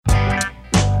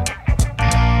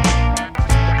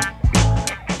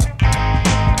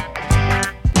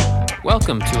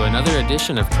Welcome to another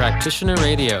edition of Practitioner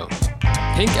Radio,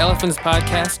 Pink Elephant's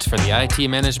podcast for the IT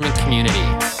management community.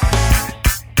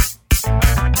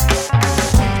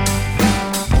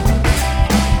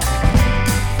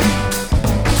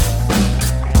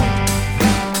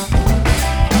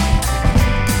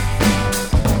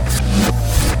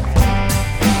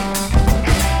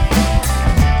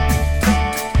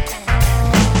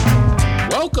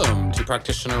 Welcome to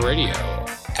Practitioner Radio.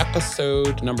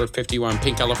 Episode number 51,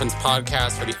 Pink Elephant's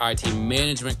podcast for the IT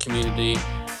management community,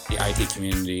 the IT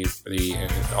community,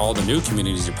 all the new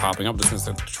communities are popping up.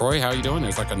 Troy, how are you doing?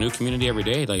 There's like a new community every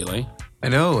day lately. I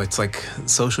know, it's like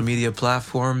social media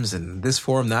platforms and this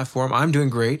forum, that forum. I'm doing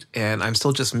great, and I'm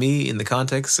still just me in the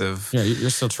context of... Yeah,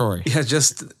 you're still Troy. Yeah,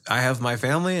 I have my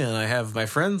family, and I have my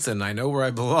friends, and I know where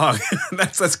I belong.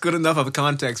 That's good enough of a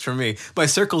context for me. My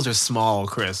circles are small,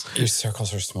 Chris. Your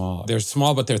circles are small. They're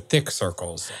small, but they're thick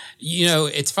circles. You know,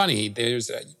 it's funny. There's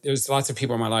lots of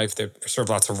people in my life that serve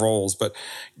lots of roles, but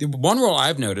the one role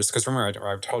I've noticed, because remember,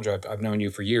 I've told you I've known you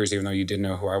for years, even though you didn't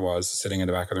know who I was, sitting in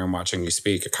the back of the room watching you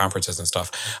speak at conferences and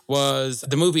stuff, was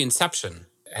the movie Inception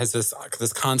has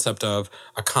this concept of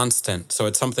a constant. So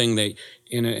it's something that,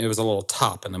 it was a little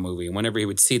top in the movie. Whenever he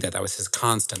would see that was his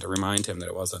constant to remind him that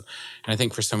it wasn't. And I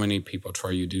think for so many people,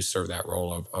 Troy, you do serve that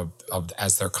role of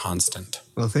as their constant.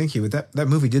 Well, thank you. That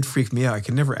movie did freak me out. I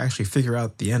could never actually figure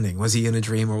out the ending. Was he in a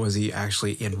dream or was he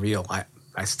actually in real?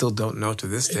 I still don't know to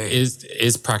this day.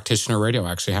 Is Practitioner Radio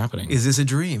actually happening? Is this a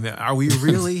dream? Are we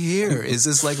really here? Is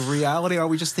this like reality? Are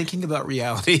we just thinking about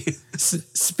reality?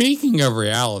 Speaking of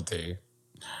reality,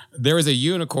 there is a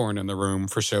unicorn in the room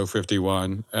for show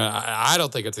 51. I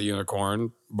don't think it's a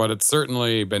unicorn, but it's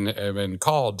certainly been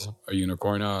called a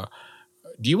unicorn.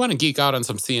 Do you want to geek out on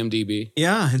some CMDB?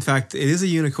 Yeah, in fact, it is a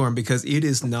unicorn because it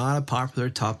is not a popular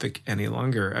topic any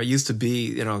longer. It used to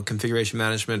be, configuration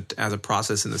management as a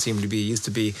process in the CMDB used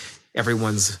to be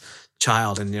everyone's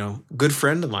child. And, good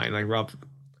friend of mine, like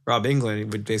Rob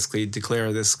England, would basically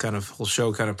declare this kind of whole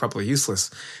show kind of probably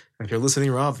useless. If you're listening,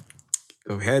 Rob,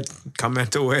 go ahead,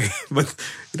 comment away. But,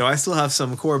 I still have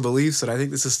some core beliefs that I think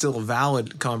this is still a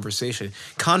valid conversation.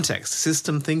 Context,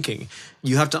 system thinking.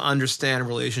 You have to understand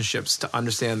relationships to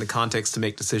understand the context to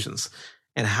make decisions.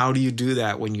 And how do you do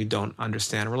that when you don't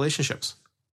understand relationships?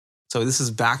 So this is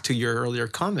back to your earlier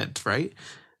comment, right?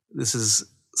 This is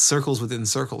circles within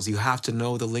circles. You have to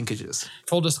know the linkages.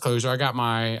 Full disclosure, I got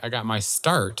my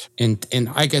start in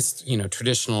I guess,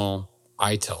 traditional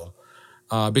ITIL.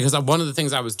 Because one of the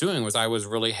things I was doing was I was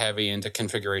really heavy into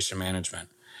configuration management.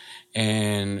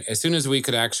 And as soon as we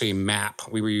could actually map,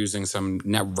 we were using some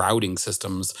net routing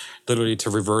systems literally to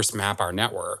reverse map our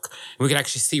network. And we could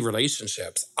actually see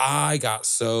relationships. I got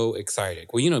so excited.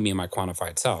 Well, you know me and my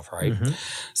quantified self, right? Mm-hmm.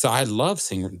 So I love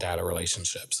seeing data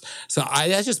relationships. So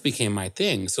that just became my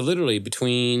thing. So literally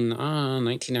between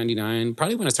 1999,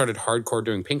 probably when I started hardcore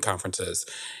doing Pink conferences,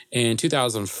 in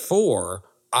 2004,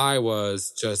 I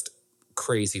was just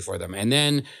crazy for them. And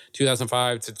then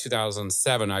 2005 to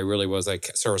 2007, I really was a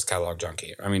service catalog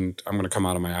junkie. I mean, I'm going to come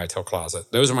out of my ITIL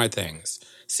closet. Those are my things.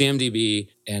 CMDB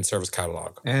and service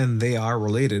catalog. And they are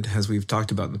related, as we've talked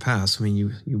about in the past. I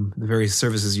mean, the various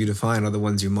services you define are the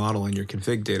ones you model in your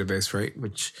config database, right?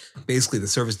 Which basically the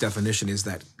service definition is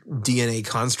that DNA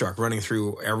construct running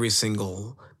through every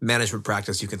single management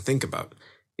practice you can think about.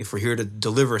 If we're here to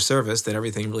deliver a service, then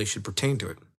everything really should pertain to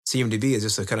it. CMDB is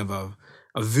just a kind of a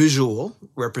visual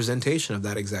representation of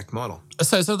that exact model.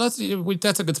 So that's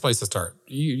a good place to start.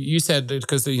 You said,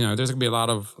 because there's going to be a lot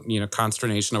of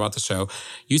consternation about the show.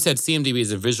 You said CMDB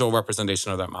is a visual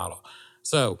representation of that model.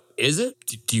 So is it?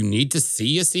 Do you need to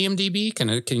see a CMDB?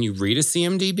 Can you read a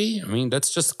CMDB? I mean,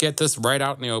 let's just get this right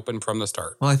out in the open from the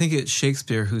start. Well, I think it's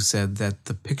Shakespeare who said that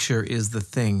the picture is the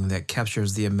thing that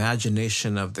captures the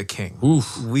imagination of the king.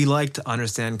 Oof. We like to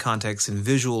understand context, and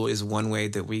visual is one way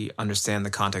that we understand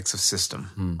the context of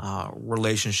system.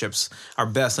 Relationships are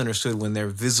best understood when they're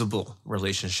visible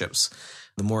relationships.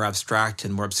 The more abstract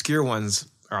and more obscure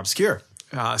ones are obscure.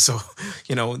 So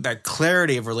that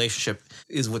clarity of relationship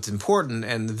is what's important,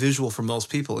 and the visual for most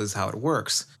people is how it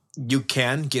works. You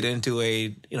can get into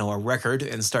a record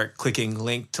and start clicking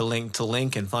link to link to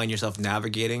link and find yourself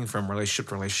navigating from relationship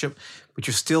to relationship, but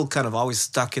you're still kind of always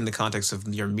stuck in the context of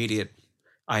your immediate,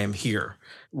 I am here.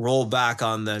 Roll back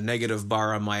on the negative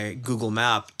bar on my Google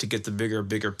map to get the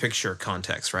bigger picture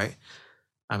context, right?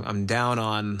 I'm down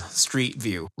on street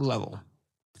view level.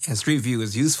 And street view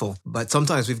is useful, but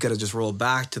sometimes we've got to just roll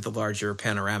back to the larger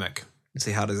panoramic. and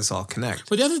say, how does this all connect?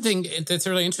 But the other thing that's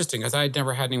really interesting is I'd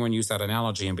never had anyone use that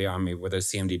analogy and beyond me with a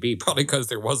CMDB, probably because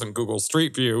there wasn't Google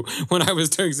Street View when I was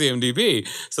doing CMDB.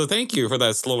 So thank you for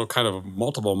this little kind of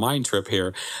multiple mind trip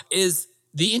here. Is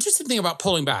the interesting thing about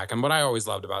pulling back, and what I always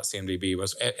loved about CMDB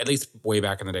was, at least way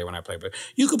back in the day when I played, but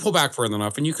you could pull back further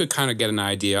enough and you could kind of get an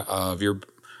idea of your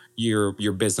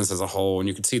business as a whole, and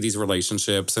you could see these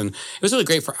relationships, and it was really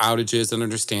great for outages and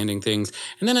understanding things.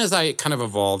 And then as I kind of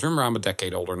evolved, remember I'm a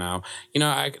decade older now,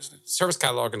 service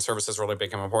catalog and services really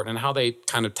became important, and how they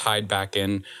kind of tied back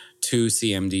in to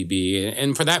CMDB.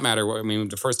 And for that matter, I mean,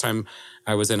 the first time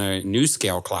I was in a new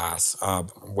scale class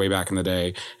way back in the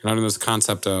day, and under this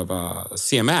concept of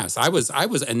CMS, I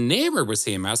was enamored with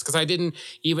CMS because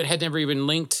had never even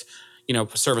linked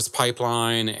service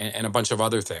pipeline and a bunch of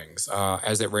other things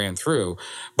as it ran through.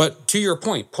 But to your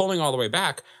point, pulling all the way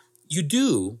back, you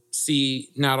do see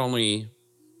not only,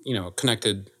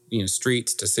 connected,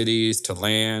 streets to cities, to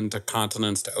land, to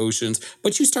continents, to oceans,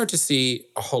 but you start to see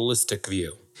a holistic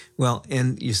view. Well,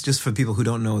 and just for people who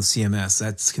don't know CMS,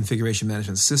 that's Configuration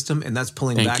Management System, and that's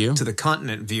pulling back to the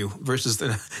continent view versus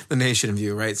the nation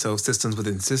view, right? So systems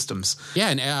within systems. Yeah,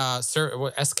 and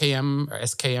SKM or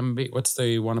SKMB, what's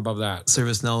the one above that?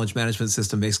 Service Knowledge Management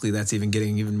System. Basically, that's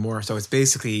getting even more. So it's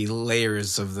basically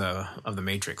layers of the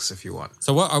matrix, if you want.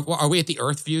 So are we at the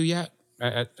Earth view yet?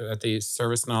 At the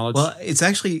service knowledge? Well, it's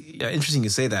actually interesting you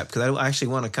say that, because I actually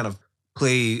want to kind of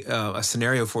play a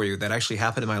scenario for you that actually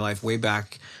happened in my life way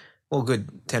back,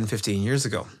 good 10, 15 years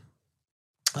ago.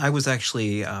 I was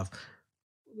actually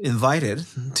invited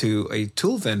to a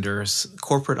tool vendor's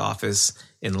corporate office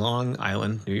in Long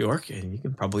Island, New York, and you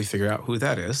can probably figure out who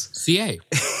that is. CA.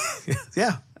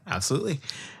 Yeah, absolutely.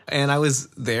 And I was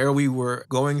there. We were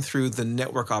going through the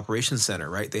Network Operations Center,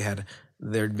 right? They had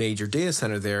their major data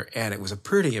center there, and it was a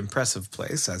pretty impressive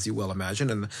place, as you well imagine.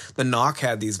 And the NOC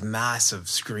had these massive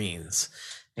screens,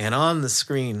 and on the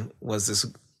screen was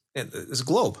this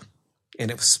globe,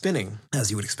 and it was spinning, as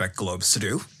you would expect globes to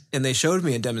do. And they showed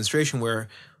me a demonstration where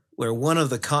one of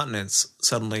the continents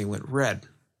suddenly went red.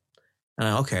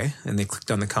 Okay, and they clicked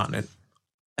on the continent,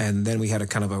 and then we had a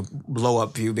kind of a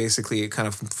blow-up view. Basically, it kind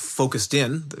of focused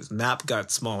in. The map got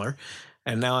smaller,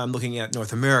 and now I'm looking at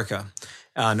North America.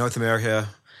 North America,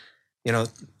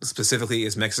 specifically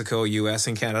is Mexico, U.S.,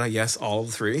 and Canada. Yes, all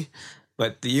three.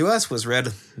 But the U.S. was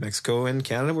red. Mexico and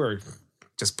Canada were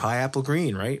just pineapple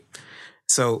green, right?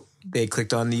 So they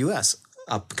clicked on the U.S.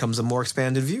 Up comes a more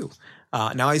expanded view.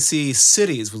 Now I see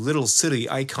cities with little city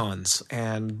icons,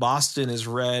 and Boston is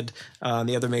red.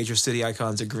 The other major city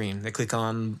icons are green. They click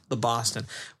on the Boston.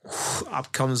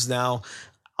 Up comes now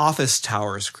office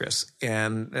towers, Chris.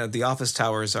 And the office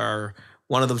towers are,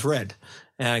 one of them's red.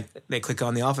 And they click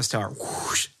on the office tower.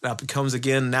 Whoosh, that becomes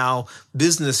again now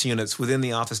business units within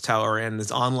the office tower, and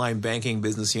this online banking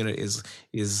business unit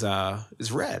is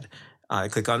red. I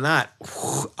click on that.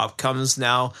 Up comes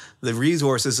now the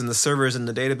resources and the servers and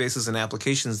the databases and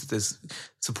applications that is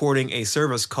supporting a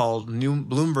service called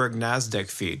Bloomberg NASDAQ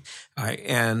feed.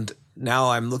 And now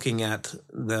I'm looking at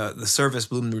the service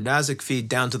Bloomberg NASDAQ feed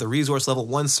down to the resource level.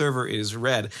 One server is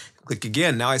red. Click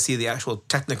again. Now I see the actual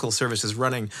technical services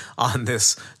running on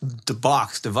this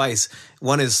box device.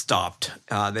 One is stopped.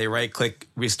 They right-click,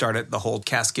 restart it. The whole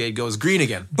cascade goes green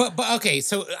again. But okay,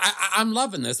 so I'm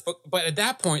loving this. But at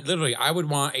that point, literally, I would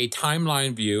want a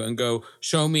timeline view and go,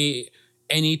 show me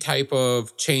any type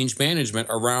of change management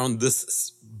around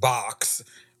this box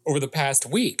over the past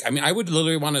week. I mean, I would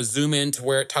literally want to zoom in to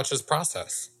where it touches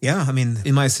process. Yeah, I mean,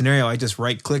 in my scenario, I just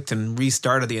right-clicked and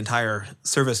restarted the entire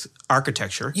service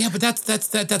architecture. Yeah, but that's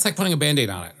like putting a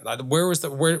Band-Aid on it.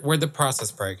 Where'd the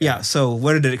process break? Yeah, so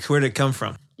where did it come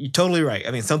from? You're totally right.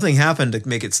 I mean, something happened to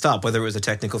make it stop, whether it was a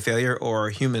technical failure or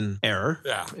a human error.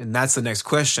 Yeah. And that's the next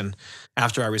question.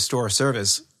 After I restore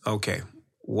service, okay,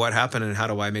 what happened and how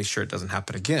do I make sure it doesn't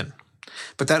happen again?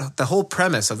 But the whole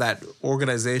premise of that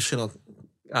organizational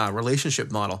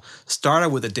relationship model started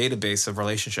with a database of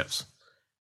relationships.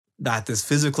 That this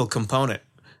physical component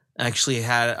actually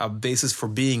had a basis for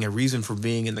being, a reason for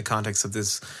being in the context of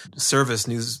this service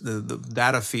news, the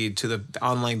data feed to the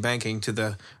online banking to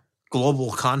the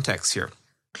global context here.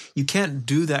 You can't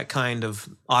do that kind of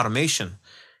automation.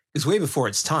 It's way before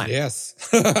its time. Yes,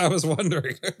 I was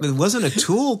wondering. It wasn't a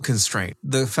tool constraint.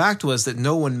 The fact was that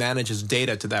no one manages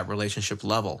data to that relationship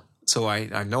level. So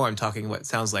I know I'm talking what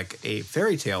sounds like a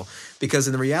fairy tale, because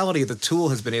in the reality, the tool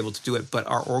has been able to do it, but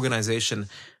our organization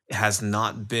has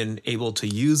not been able to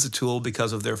use the tool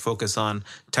because of their focus on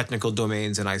technical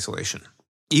domains and isolation.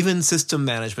 Even system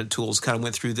management tools kind of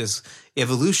went through this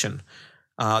evolution.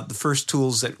 The first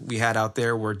tools that we had out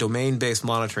there were domain-based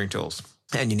monitoring tools.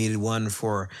 And you needed one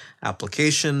for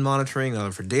application monitoring,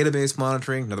 another for database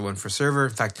monitoring, another one for server.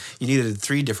 In fact, you needed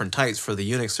 3 different types for the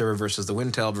Unix server versus the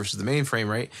Wintel versus the mainframe,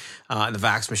 right? And the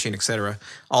VAX machine, et cetera.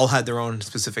 All had their own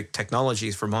specific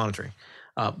technologies for monitoring.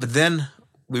 But then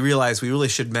we realized we really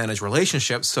should manage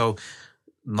relationships. So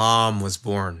Mom was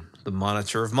born, the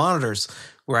monitor of monitors,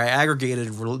 where I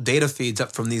aggregated data feeds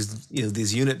up from these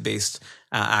unit-based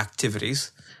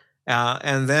activities.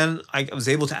 And then I was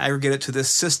able to aggregate it to this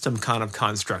system kind of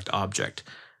construct object.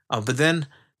 But then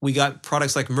we got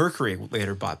products like Mercury,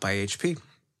 later bought by HP,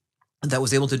 that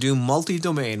was able to do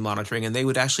multi-domain monitoring, and they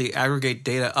would actually aggregate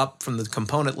data up from the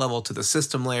component level to the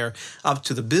system layer, up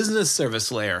to the business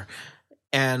service layer.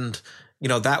 And,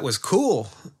 that was cool.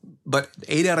 But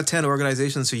 8 out of 10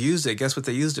 organizations who used it, guess what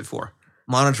they used it for?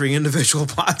 Monitoring individual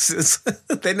boxes.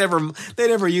 They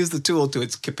never used the tool to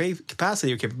its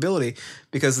capacity or capability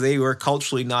because they were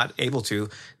culturally not able to.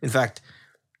 In fact,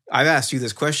 I've asked you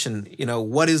this question,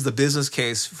 what is the business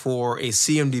case for a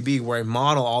CMDB where I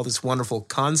model all this wonderful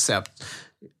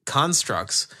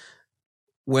constructs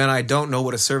when I don't know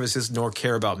what a service is nor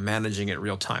care about managing it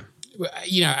real time?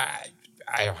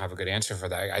 I don't have a good answer for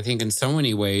that. I think in so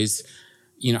many ways,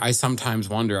 I sometimes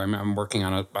wonder, I'm working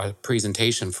on a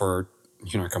presentation for,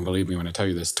 you're not going to believe me when I tell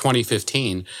you this,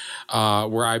 2015,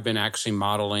 where I've been actually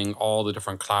modeling all the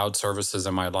different cloud services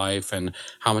in my life and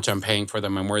how much I'm paying for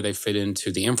them and where they fit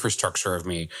into the infrastructure of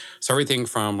me. So everything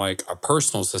from like a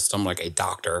personal system, like a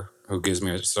doctor who gives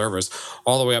me a service,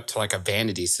 all the way up to like a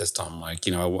vanity system, like,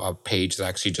 a page that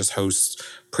actually just hosts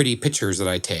pretty pictures that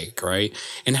I take, right?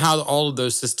 And how all of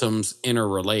those systems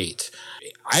interrelate.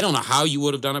 I don't know how you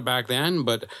would have done it back then,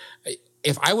 but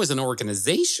if I was an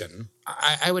organization,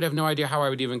 I would have no idea how I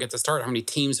would even get to start, how many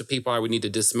teams of people I would need to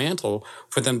dismantle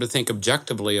for them to think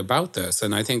objectively about this.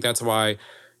 And I think that's why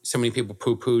so many people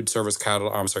poo-pooed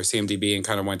CMDB and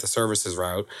kind of went the services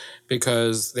route,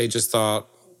 because they just thought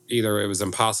either it was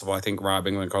impossible. I think Rob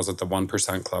England calls it the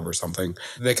 1% club or something.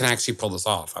 They can actually pull this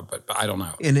off, but I don't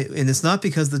know. And it's not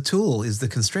because the tool is the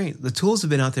constraint. The tools have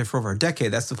been out there for over a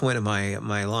decade. That's the point of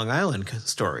my Long Island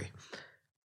story.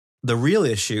 The real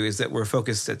issue is that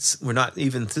we're not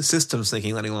even systems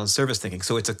thinking, let alone service thinking.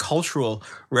 So it's a cultural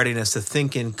readiness to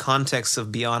think in context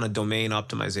of beyond a domain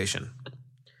optimization.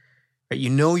 Right?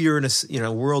 You're in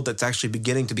a world that's actually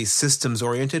beginning to be systems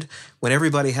oriented. When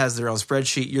everybody has their own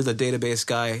spreadsheet, you're the database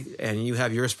guy, and you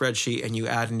have your spreadsheet, and you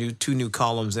add 2 new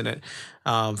columns in it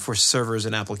for servers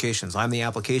and applications. I'm the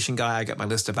application guy. I got my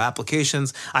list of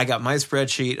applications. I got my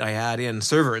spreadsheet. I add in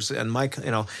servers and my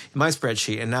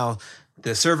spreadsheet, and now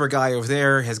the server guy over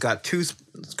there has got 2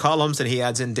 columns and he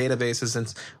adds in databases,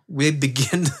 and we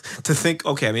begin to think,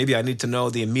 okay, maybe I need to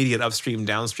know the immediate upstream,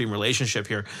 downstream relationship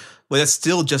here. Well, that's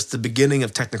still just the beginning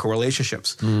of technical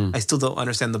relationships. I still don't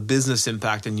understand the business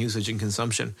impact and usage and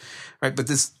consumption, right? But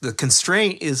the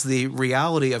constraint is the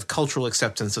reality of cultural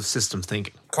acceptance of systems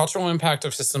thinking. Cultural impact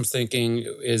of systems thinking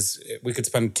we could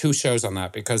spend 2 shows on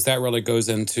that, because that really goes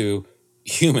into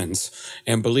humans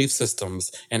and belief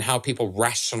systems and how people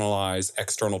rationalize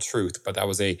external truth. But that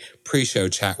was a pre-show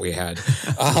chat we had.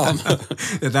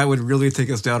 That would really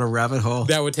take us down a rabbit hole.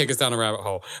 That would take us down a rabbit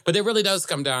hole. But it really does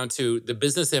come down to the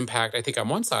business impact, I think, on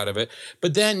one side of it.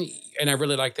 But then, and I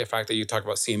really like the fact that you talk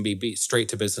about CMDB, straight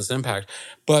to business impact.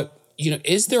 But,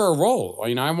 is there a role?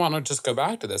 I want to just go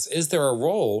back to this. Is there a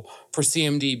role for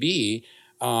CMDB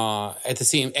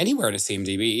anywhere in a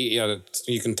CMDB?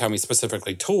 You can tell me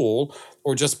specifically tool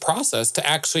or just process to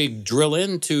actually drill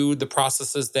into the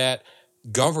processes that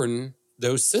govern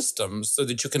those systems so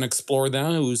that you can explore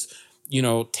those,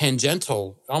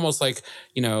 tangential, almost like,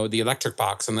 the electric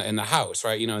box in the house,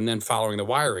 right? And then following the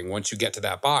wiring. Once you get to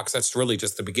that box, that's really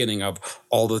just the beginning of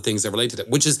all the things that relate to that,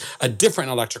 which is a different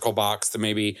electrical box than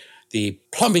maybe the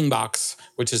plumbing box,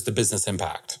 which is the business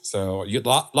impact. So a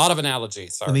lot of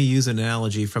analogies. Sorry. Let me use an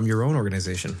analogy from your own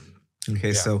organization.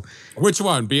 Okay, so which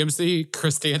one? BMC,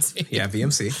 Christiancy? Yeah,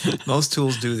 BMC. Most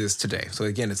tools do this today. So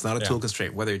again, it's not a tool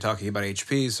constraint. Whether you're talking about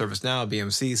HP, ServiceNow,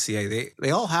 BMC, CA, they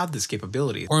all have this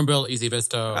capability. Hornbill, Easy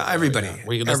Vista. Everybody.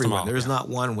 We can list them all. There's not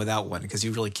one without one, because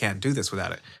you really can't do this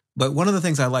without it. But one of the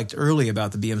things I liked early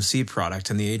about the BMC product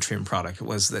and the Atrium product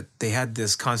was that they had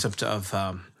this concept of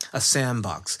a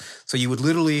sandbox. So you would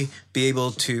literally be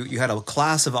able to, you had a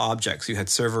class of objects. You had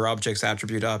server objects,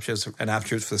 attribute objects, and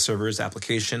attributes for the servers,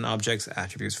 application objects,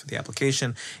 attributes for the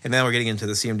application. And now we're getting into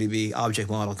the CMDB object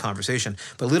model conversation.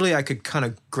 But literally I could kind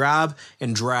of grab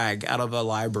and drag out of a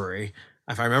library,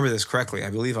 if I remember this correctly, I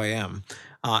believe I am,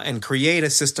 and create a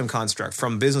system construct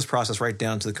from business process right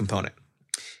down to the component.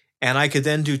 And I could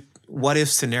then do what-if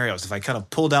scenarios. If I kind of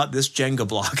pulled out this Jenga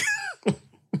block,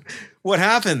 what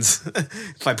happens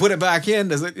if I put it back in?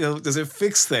 Does it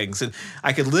fix things? And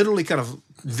I could literally kind of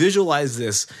visualize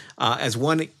this as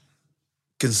one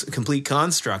complete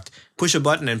construct, push a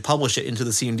button and publish it into the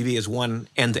CMDB as one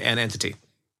end-to-end entity.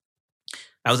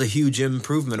 That was a huge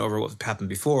improvement over what happened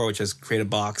before, which is create a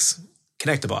box,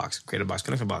 connect a box, create a box,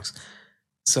 connect a box.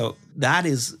 So that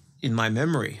is in my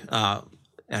memory. And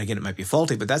again, it might be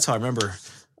faulty, but that's how I remember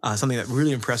something that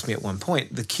really impressed me at one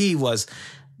point. The key was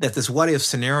that this what-if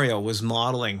scenario was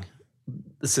modeling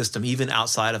the system even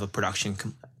outside of a production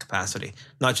capacity,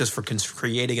 not just for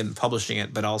creating and publishing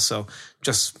it, but also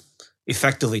just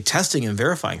effectively testing and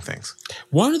verifying things.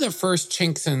 One of the first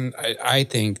chinks in, I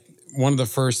think, one of the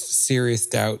first serious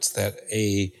doubts that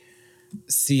a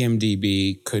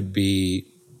CMDB could be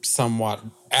somewhat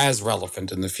as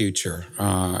relevant in the future,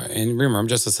 and remember, I'm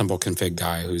just a simple config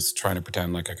guy who's trying to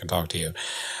pretend like I can talk to you,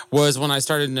 was when I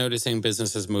started noticing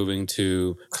businesses moving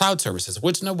to cloud services,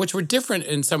 which were different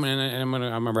in some, and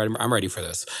I'm ready for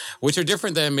this, which are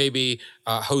different than maybe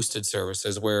hosted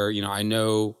services where, I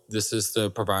know this is the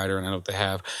provider and I know what they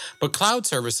have, but cloud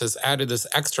services added this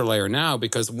extra layer now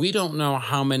because we don't know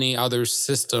how many other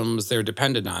systems they're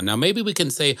dependent on. Now, maybe we can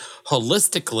say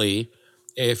holistically,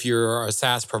 if you're a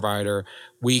SaaS provider,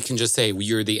 we can just say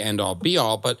you're the end all be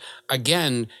all. But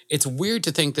again, it's weird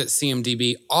to think that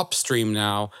CMDB upstream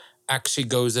now actually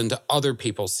goes into other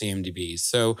people's CMDBs.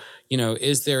 So,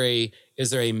 is there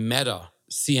a meta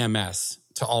CMS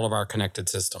to all of our connected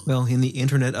systems? Well, in the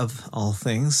Internet of all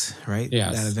things, right?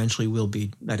 Yes. That eventually will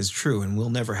be, that is true. And we'll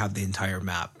never have the entire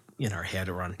map in our head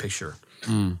or on picture.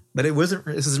 But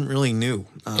this isn't really new.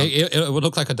 It would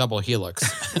look like a double helix.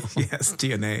 Yes,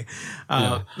 DNA.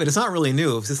 But it's not really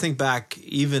new. If you think back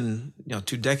even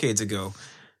 2 decades ago,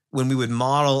 when we would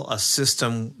model a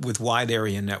system with wide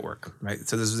area network, right?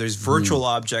 So there's virtual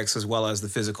objects as well as the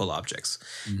physical objects.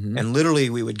 Mm-hmm. And literally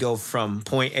we would go from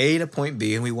point A to point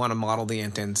B and we want to model the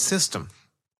end-to-end system.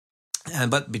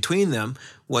 But between them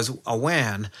was a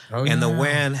WAN, and the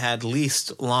WAN had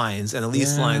leased lines, and the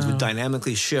leased lines would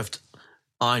dynamically shift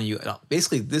on you.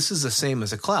 Basically, this is the same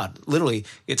as a cloud. Literally,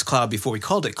 it's cloud before we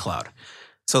called it cloud.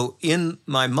 So in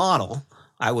my model,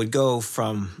 I would go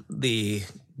from the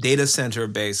data center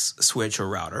base switch or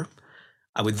router.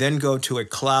 I would then go to a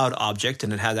cloud object,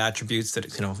 and it has attributes that,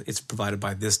 it's provided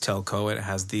by this telco, and it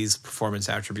has these performance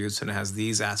attributes, and it has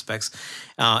these aspects,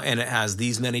 and it has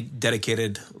these many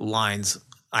dedicated lines.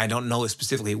 I don't know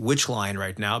specifically which line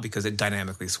right now because it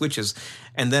dynamically switches.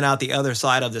 And then out the other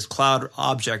side of this cloud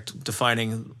object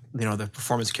defining, the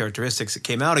performance characteristics, it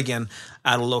came out again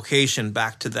at a location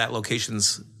back to that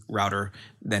location's router,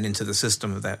 then into the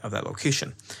system of that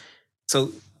location.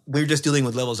 So we're just dealing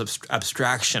with levels of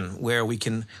abstraction where we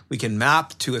can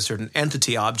map to a certain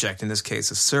entity object, in this case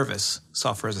a service,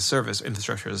 software as a service,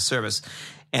 infrastructure as a service,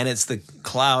 and it's the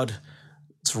cloud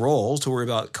role to worry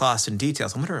about cost and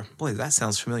details. I wonder, boy, that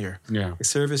sounds familiar. Yeah. A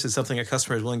service is something a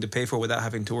customer is willing to pay for without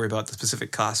having to worry about the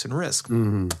specific cost and risk.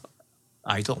 Mm-hmm.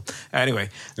 Idle. Anyway,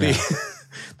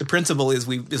 the principle is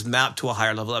we just map to a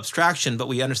higher level of abstraction, but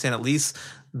we understand at least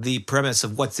the premise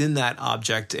of what's in that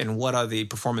object and what are the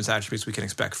performance attributes we can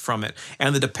expect from it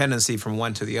and the dependency from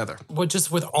one to the other. Well,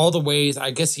 just with all the ways,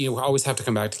 I guess you always have to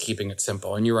come back to keeping it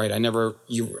simple. And you're right.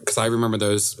 Because I remember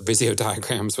those Visio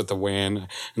diagrams with the WAN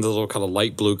and the little kind of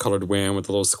light blue colored WAN with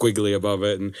the little squiggly above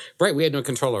it. And right, we had no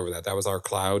control over that. That was our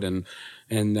cloud, and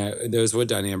those would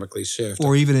dynamically shift.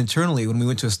 Or even internally, when we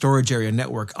went to a storage area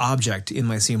network object in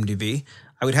my CMDB,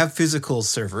 I would have physical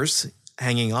servers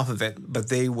hanging off of it, but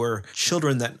they were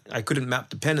children that I couldn't map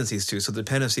dependencies to, so the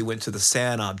dependency went to the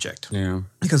SAN object. Yeah.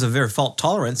 Because of their fault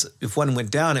tolerance, if one went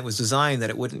down, it was designed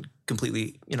that it wouldn't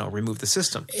completely, remove the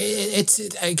system.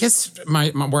 I guess my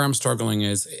where I'm struggling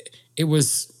is it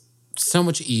was so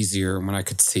much easier when I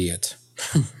could see it.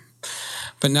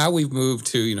 But now we've moved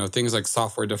to, things like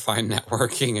software-defined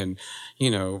networking and,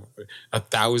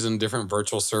 1,000 different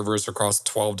virtual servers across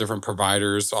 12 different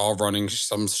providers, all running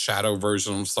some shadow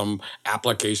version of some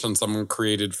application someone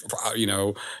created,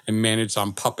 and managed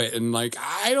on Puppet. And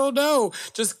I don't know,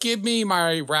 just give me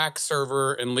my rack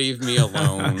server and leave me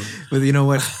alone. But you know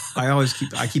what?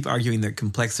 I keep arguing that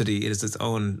complexity is its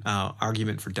own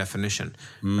argument for definition.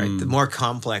 Right? The more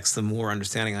complex, the more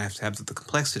understanding I have to have of the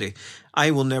complexity.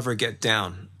 I will never get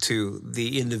down to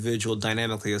the individual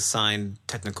dynamically assigned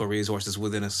technical resources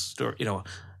within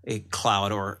a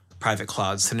cloud or private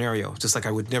cloud scenario, just like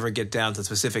I would never get down to the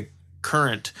specific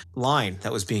current line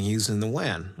that was being used in the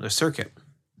WAN or circuit.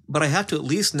 But I have to at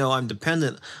least know I'm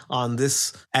dependent on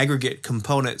this aggregate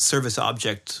component service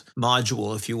object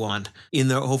module, if you want, in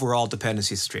the overall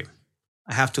dependency stream.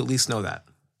 I have to at least know that.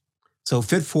 So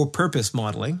fit for purpose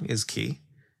modeling is key.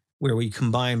 where we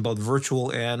combine both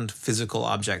virtual and physical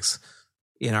objects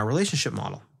in our relationship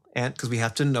model. And because we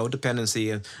have to know dependency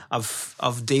of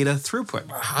data throughput.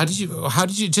 How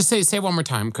did you just say one more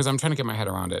time? Because I'm trying to get my head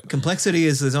around it. Complexity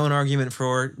is its own argument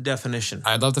for definition.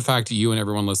 I love the fact that you and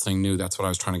everyone listening knew that's what I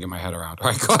was trying to get my head around.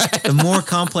 All right, go ahead. The more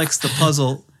complex the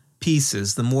puzzle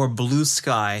pieces, the more blue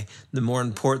sky, the more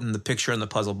important the picture in the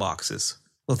puzzle box is.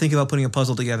 Well, think about putting a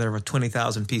puzzle together of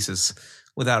 20,000 pieces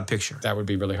without a picture. That would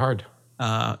be really hard.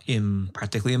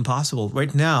 Practically impossible.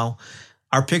 Right now,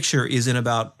 our picture is in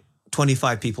about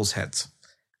 25 people's heads.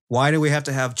 Why do we have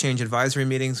to have change advisory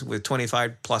meetings with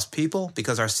 25 plus people?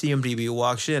 Because our CMDB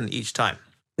walks in each time.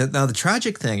 Now, the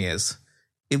tragic thing is,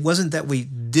 it wasn't that we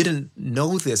didn't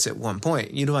know this at one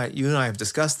point. You and I have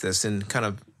discussed this in kind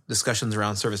of discussions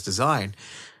around service design.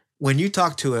 When you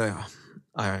talk to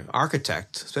an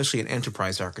architect, especially an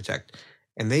enterprise architect,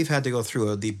 and they've had to go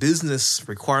through the business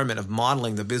requirement of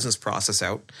modeling the business process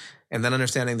out and then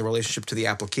understanding the relationship to the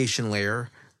application layer,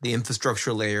 the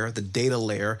infrastructure layer, the data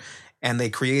layer, and they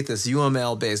create this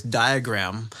UML-based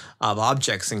diagram of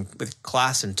objects with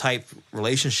class and type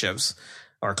relationships,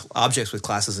 or objects with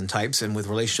classes and types and with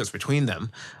relationships between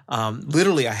them.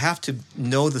 Literally, I have to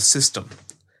know the system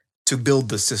to build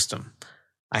the system.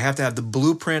 I have to have the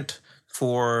blueprint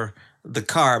for the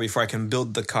car before I can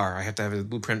build the car. I have to have a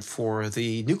blueprint for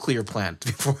the nuclear plant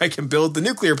before I can build the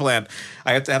nuclear plant.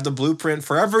 I have to have the blueprint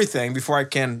for everything before I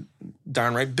can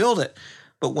darn right build it.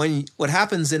 But what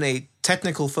happens in a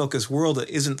technical focused world that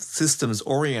isn't systems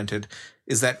oriented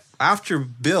is that after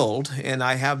build, and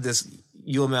I have this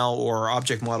UML or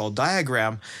object model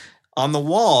diagram on the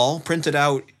wall printed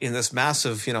out in this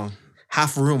massive,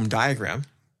 half room diagram,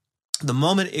 the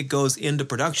moment it goes into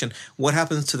production, what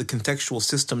happens to the contextual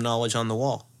system knowledge on the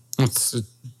wall? It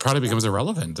probably becomes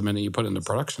irrelevant the minute you put it into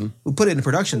production. We put it into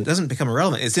production. It doesn't become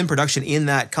irrelevant. It's in production in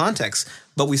that context,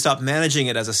 but we stop managing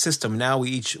it as a system. Now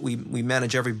we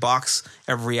manage every box,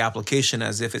 every application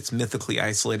as if it's mythically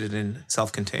isolated and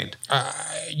self-contained.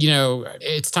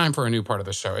 It's time for a new part of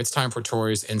the show. It's time for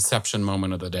Tori's Inception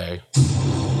moment of the day.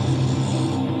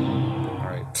 All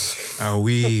right. Are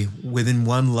we within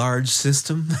one large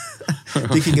system?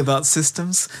 Thinking about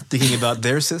systems? Thinking about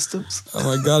their systems? Oh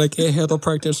my God, I can't handle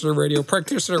Practitioner Radio.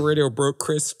 Practitioner Radio broke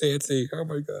Chris Fancy. Oh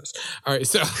my gosh. All right,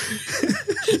 so,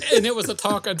 and it was a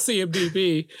talk on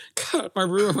CMDB. God, my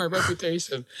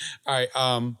reputation. All right,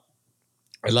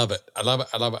 I love it. I love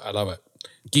it.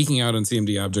 Geeking out on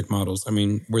CMD object models. I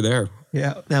mean, we're there.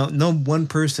 Yeah. Now, no one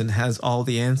person has all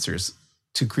the answers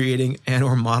to creating and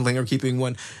or modeling or keeping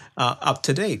one up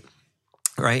to date.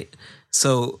 Right.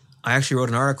 So I actually wrote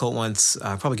an article once,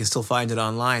 probably can still find it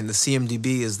online. The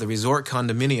CMDB is the resort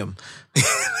condominium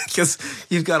because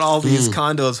you've got all these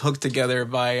condos hooked together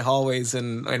by hallways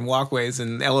and walkways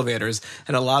and elevators,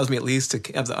 and allows me at least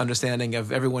to have the understanding of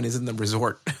everyone is in the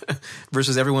resort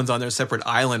versus everyone's on their separate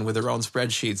island with their own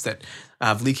spreadsheets that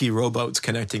have leaky rowboats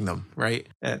connecting them, right?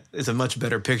 It's a much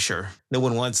better picture. No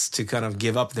one wants to kind of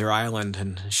give up their island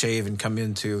and shave and come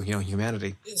into,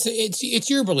 humanity. It's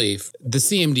your belief the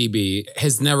CMDB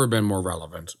has never been more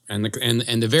relevant. And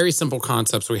the very simple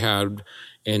concepts we had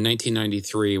in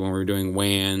 1993 when we were doing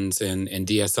WANs and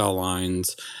DSL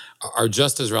lines are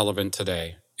just as relevant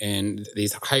today. And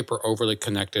these overly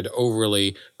connected,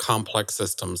 overly complex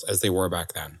systems as they were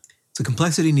back then. So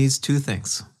complexity needs two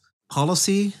things: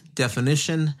 policy,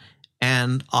 definition,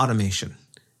 and automation,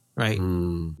 right?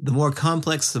 The more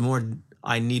complex, the more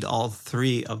I need all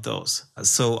three of those.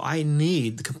 So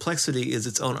the complexity is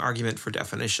its own argument for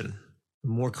definition. The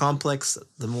more complex,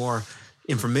 the more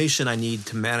information I need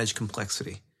to manage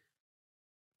complexity.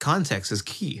 Context is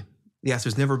key. Yes,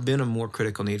 there's never been a more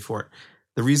critical need for it.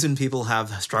 The reason people have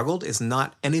struggled is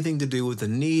not anything to do with the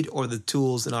need or the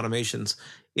tools and automations.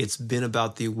 It's been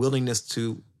about the willingness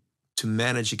to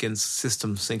manage against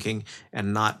system thinking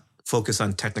and not focus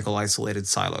on technical isolated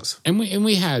silos. And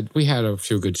we had a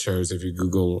few good shows if you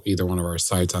Google either one of our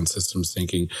sites on systems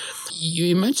thinking.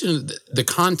 You mentioned the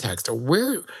context.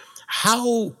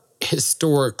 How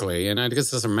historically, and I guess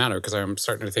it doesn't matter because I'm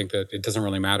starting to think that it doesn't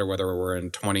really matter whether we're in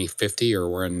 2050 or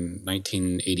we're in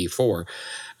 1984.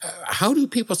 How do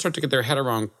people start to get their head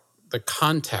around the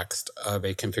context of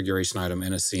a configuration item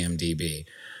in a CMDB?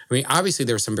 I mean, obviously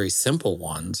there's some very simple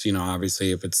ones,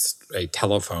 obviously if it's a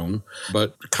telephone,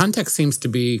 but context seems to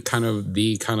be kind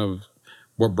of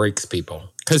what breaks people.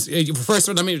 Because first,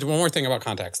 let me do one more thing about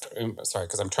context. Sorry,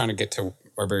 because I'm trying to get to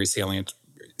a very salient,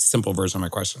 simple version of my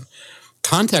question.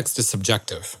 Context is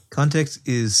subjective. Context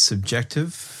is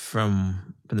subjective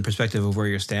from from the perspective of where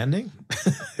you're standing.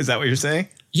 Is that what you're saying?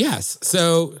 Yes.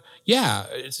 So yeah,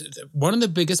 it's one of the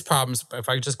biggest problems. If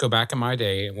I could just go back in my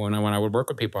day when I would work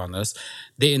with people on this,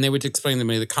 they would explain to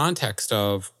me the context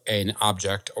of an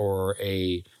object or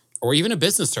even a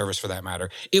business service for that matter.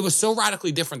 It was so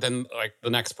radically different than like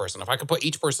the next person. If I could put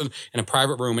each person in a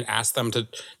private room and ask them to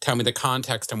tell me the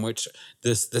context in which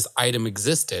this item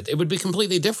existed, it would be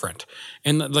completely different.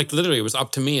 And like literally it was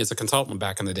up to me as a consultant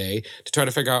back in the day to try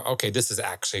to figure out, okay, this is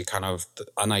actually kind of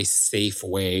a nice, safe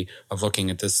way of looking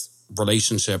at this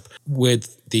relationship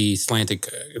with the slanted,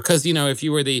 because if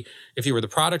you were the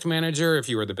product manager, if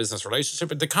you were the business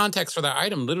relationship, the context for that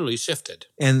item literally shifted.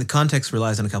 And the context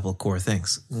relies on a couple of core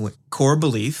things. Core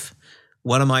belief: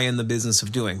 what am I in the business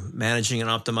of doing? Managing and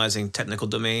optimizing technical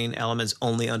domain elements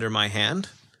only under my hand,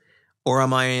 or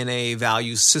am I in a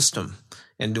value system?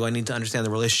 And do I need to understand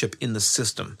the relationship in the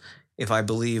system? If I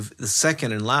believe the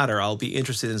second and latter, I'll be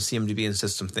interested in CMDB and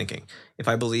system thinking. If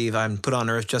I believe I'm put on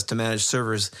earth just to manage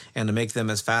servers and to make them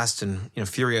as fast and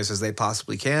furious as they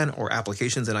possibly can, or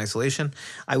applications in isolation,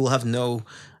 I will have no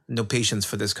patience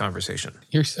for this conversation.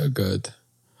 You're so good.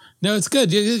 No, it's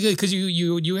good because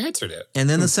you answered it. And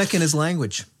then the second is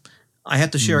language. I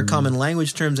have to share common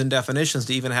language terms and definitions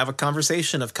to even have a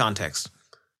conversation of context.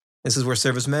 This is where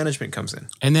service management comes in.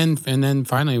 And then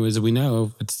finally, as we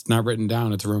know, it's not written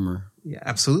down, it's rumor. Yeah,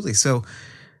 absolutely. So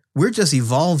we're just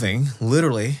evolving,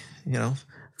 literally,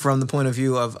 from the point of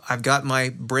view of I've got my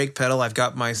brake pedal, I've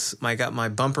got my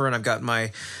bumper, and I've got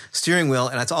my steering wheel,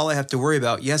 and that's all I have to worry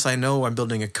about. Yes, I know I'm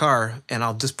building a car, and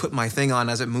I'll just put my thing on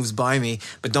as it moves by me,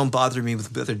 but don't bother me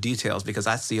with other details because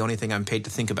that's the only thing I'm paid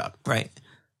to think about, right?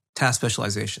 Task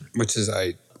specialization. Which is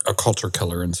a culture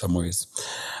killer in some ways.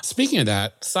 Speaking of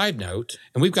that, side note,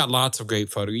 and we've got lots of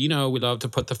great photos. We love to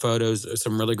put the photos,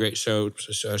 some really great show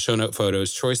note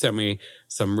photos. Troy sent me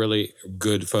some really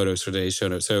good photos for today's show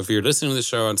notes. So if you're listening to the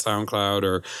show on SoundCloud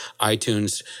or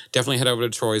iTunes, definitely head over to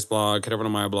Troy's blog, head over to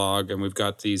my blog, and we've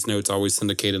got these notes always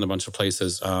syndicated in a bunch of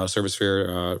places,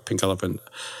 Servisphere, Pink Elephant,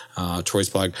 Troy's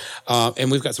blog.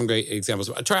 And we've got some great examples.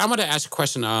 Troy, I want to ask a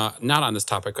question, not on this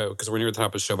topic because we're near the top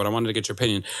of the show, but I wanted to get your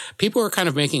opinion. People are kind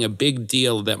of making a big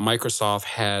deal that Microsoft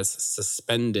has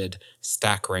suspended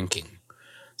stack ranking.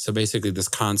 So basically this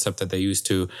concept that they used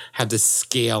to have this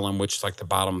scale in which like the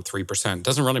bottom 3%,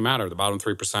 doesn't really matter. The bottom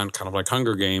 3%, kind of like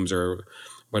Hunger Games or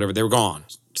whatever, they were gone.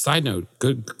 Side note,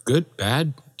 good,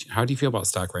 bad? How do you feel about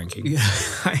stack ranking? Yeah,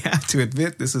 I have to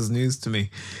admit this is news to me.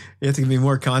 You have to give me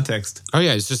more context. Oh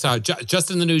yeah, it's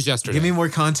just in the news yesterday. Give me more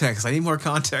context. I need more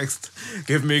context.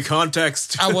 Give me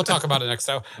context. We'll talk about it next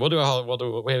time. We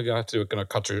have to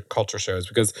do culture shows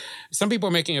because some people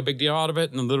are making a big deal out of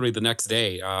it, and then literally the next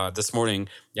day, this morning,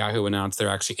 Yahoo announced they're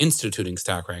actually instituting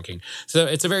stack ranking. So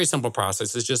it's a very simple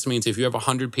process. It just means if you have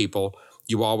 100 people,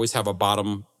 you will always have a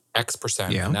bottom X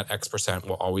percent, and that X percent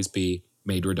will always be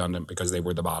made redundant because they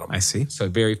were the bottom. I see. So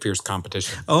very fierce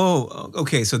competition. Oh,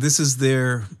 okay. So this is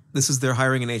their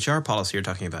hiring and HR policy you're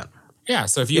talking about. Yeah.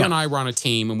 So if you and I were on a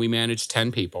team and we managed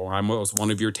 10 people, I was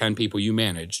one of your 10 people you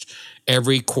managed,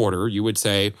 every quarter you would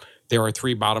say, there are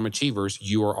 3 bottom achievers,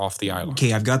 you are off the island.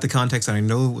 Okay, I've got the context and I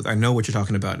know what you're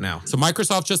talking about now. So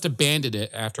Microsoft just abandoned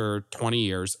it after 20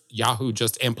 years. Yahoo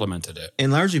just implemented it.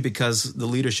 And largely because the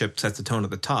leadership sets the tone at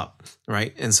the top,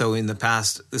 right? And so in the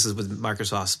past, this is with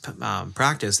Microsoft's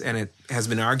practice, and it has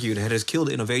been argued it has killed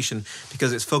innovation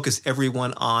because it's focused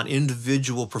everyone on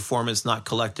individual performance, not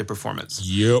collective performance.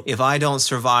 Yep. If I don't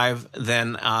survive,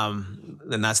 then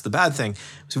that's the bad thing.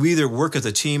 So we either work as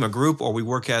a team, a group, or we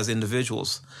work as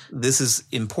individuals. This is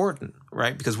important,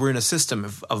 right? Because we're in a system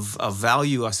of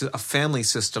value, a family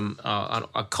system,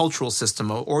 a cultural system,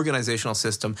 an organizational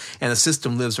system, and the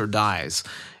system lives or dies.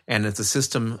 And if the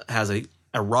system has a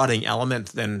rotting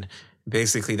element, then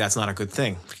basically that's not a good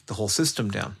thing. Keep the whole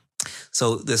system down.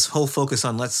 So this whole focus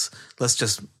on let's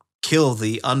just kill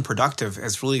the unproductive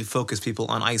has really focused people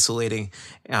on isolating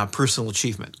personal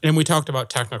achievement. And we talked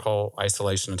about technical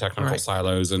isolation and technical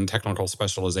silos and technical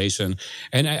specialization.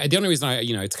 And the only reason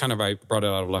it's kind of, I brought it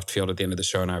out of left field at the end of the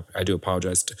show, and I do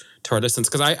apologize to our listeners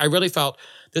because I really felt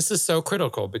this is so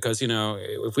critical because,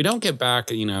 if we don't get back,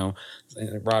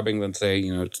 Robbing, let's say,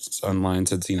 online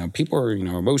says, people are,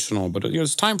 emotional, but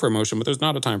it's time for emotion, but there's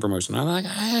not a time for emotion. I'm like,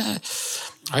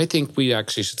 I think we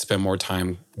actually should spend more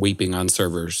time weeping on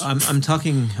servers. I'm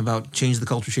talking about change the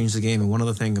culture, change the game. And one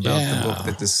other thing about the book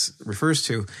that this refers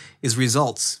to is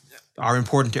results are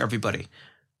important to everybody.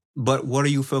 But what are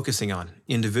you focusing on?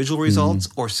 Individual results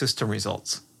or system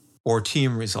results or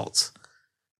team results?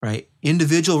 right?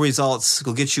 Individual results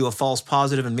will get you a false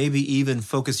positive and maybe even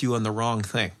focus you on the wrong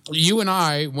thing. You and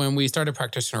I, when we started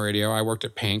Practitioner Radio, I worked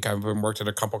at Pink. I've worked at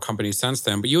a couple companies since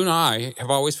then. But you and I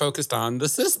have always focused on the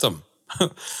system.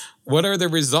 What are the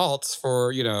results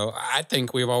for, I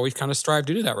think we've always kind of strived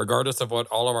to do that, regardless of what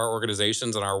all of our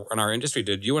organizations and our industry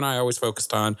did. You and I always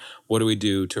focused on what do we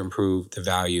do to improve the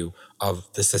value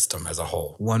of the system as a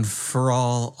whole. One for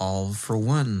all for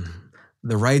one.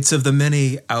 The rights of the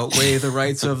many outweigh the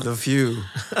rights of the few.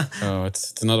 Oh,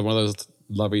 it's another one of those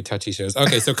lovey, touchy shows.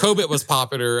 Okay, so COBIT was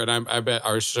popular, and I bet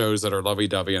our shows that are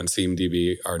lovey-dovey on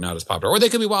CMDB are not as popular. Or they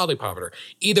could be wildly popular.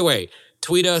 Either way,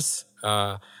 tweet us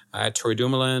at Troy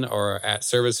Dumoulin or at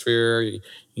Servisphere. You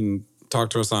can talk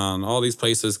to us on all these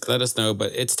places. Let us know.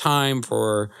 But it's time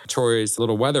for Troy's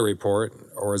little weather report,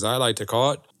 or as I like to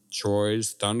call it,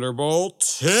 Troy's Thunderbolt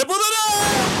Tip of the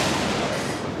Day!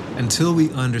 Until we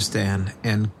understand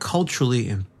and culturally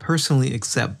and personally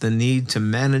accept the need to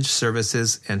manage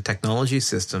services and technology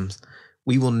systems,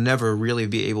 we will never really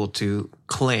be able to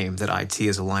claim that IT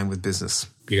is aligned with business.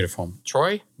 Beautiful.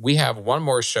 Troy, we have one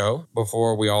more show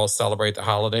before we all celebrate the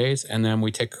holidays, and then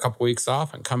we take a couple weeks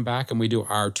off and come back and we do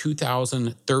our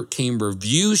 2013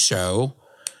 review show.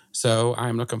 So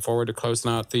I'm looking forward to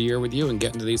closing out the year with you and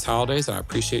getting to these holidays. I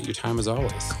appreciate your time as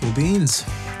always. Cool beans.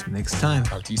 Next time.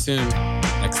 Talk to you soon.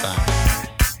 Next time.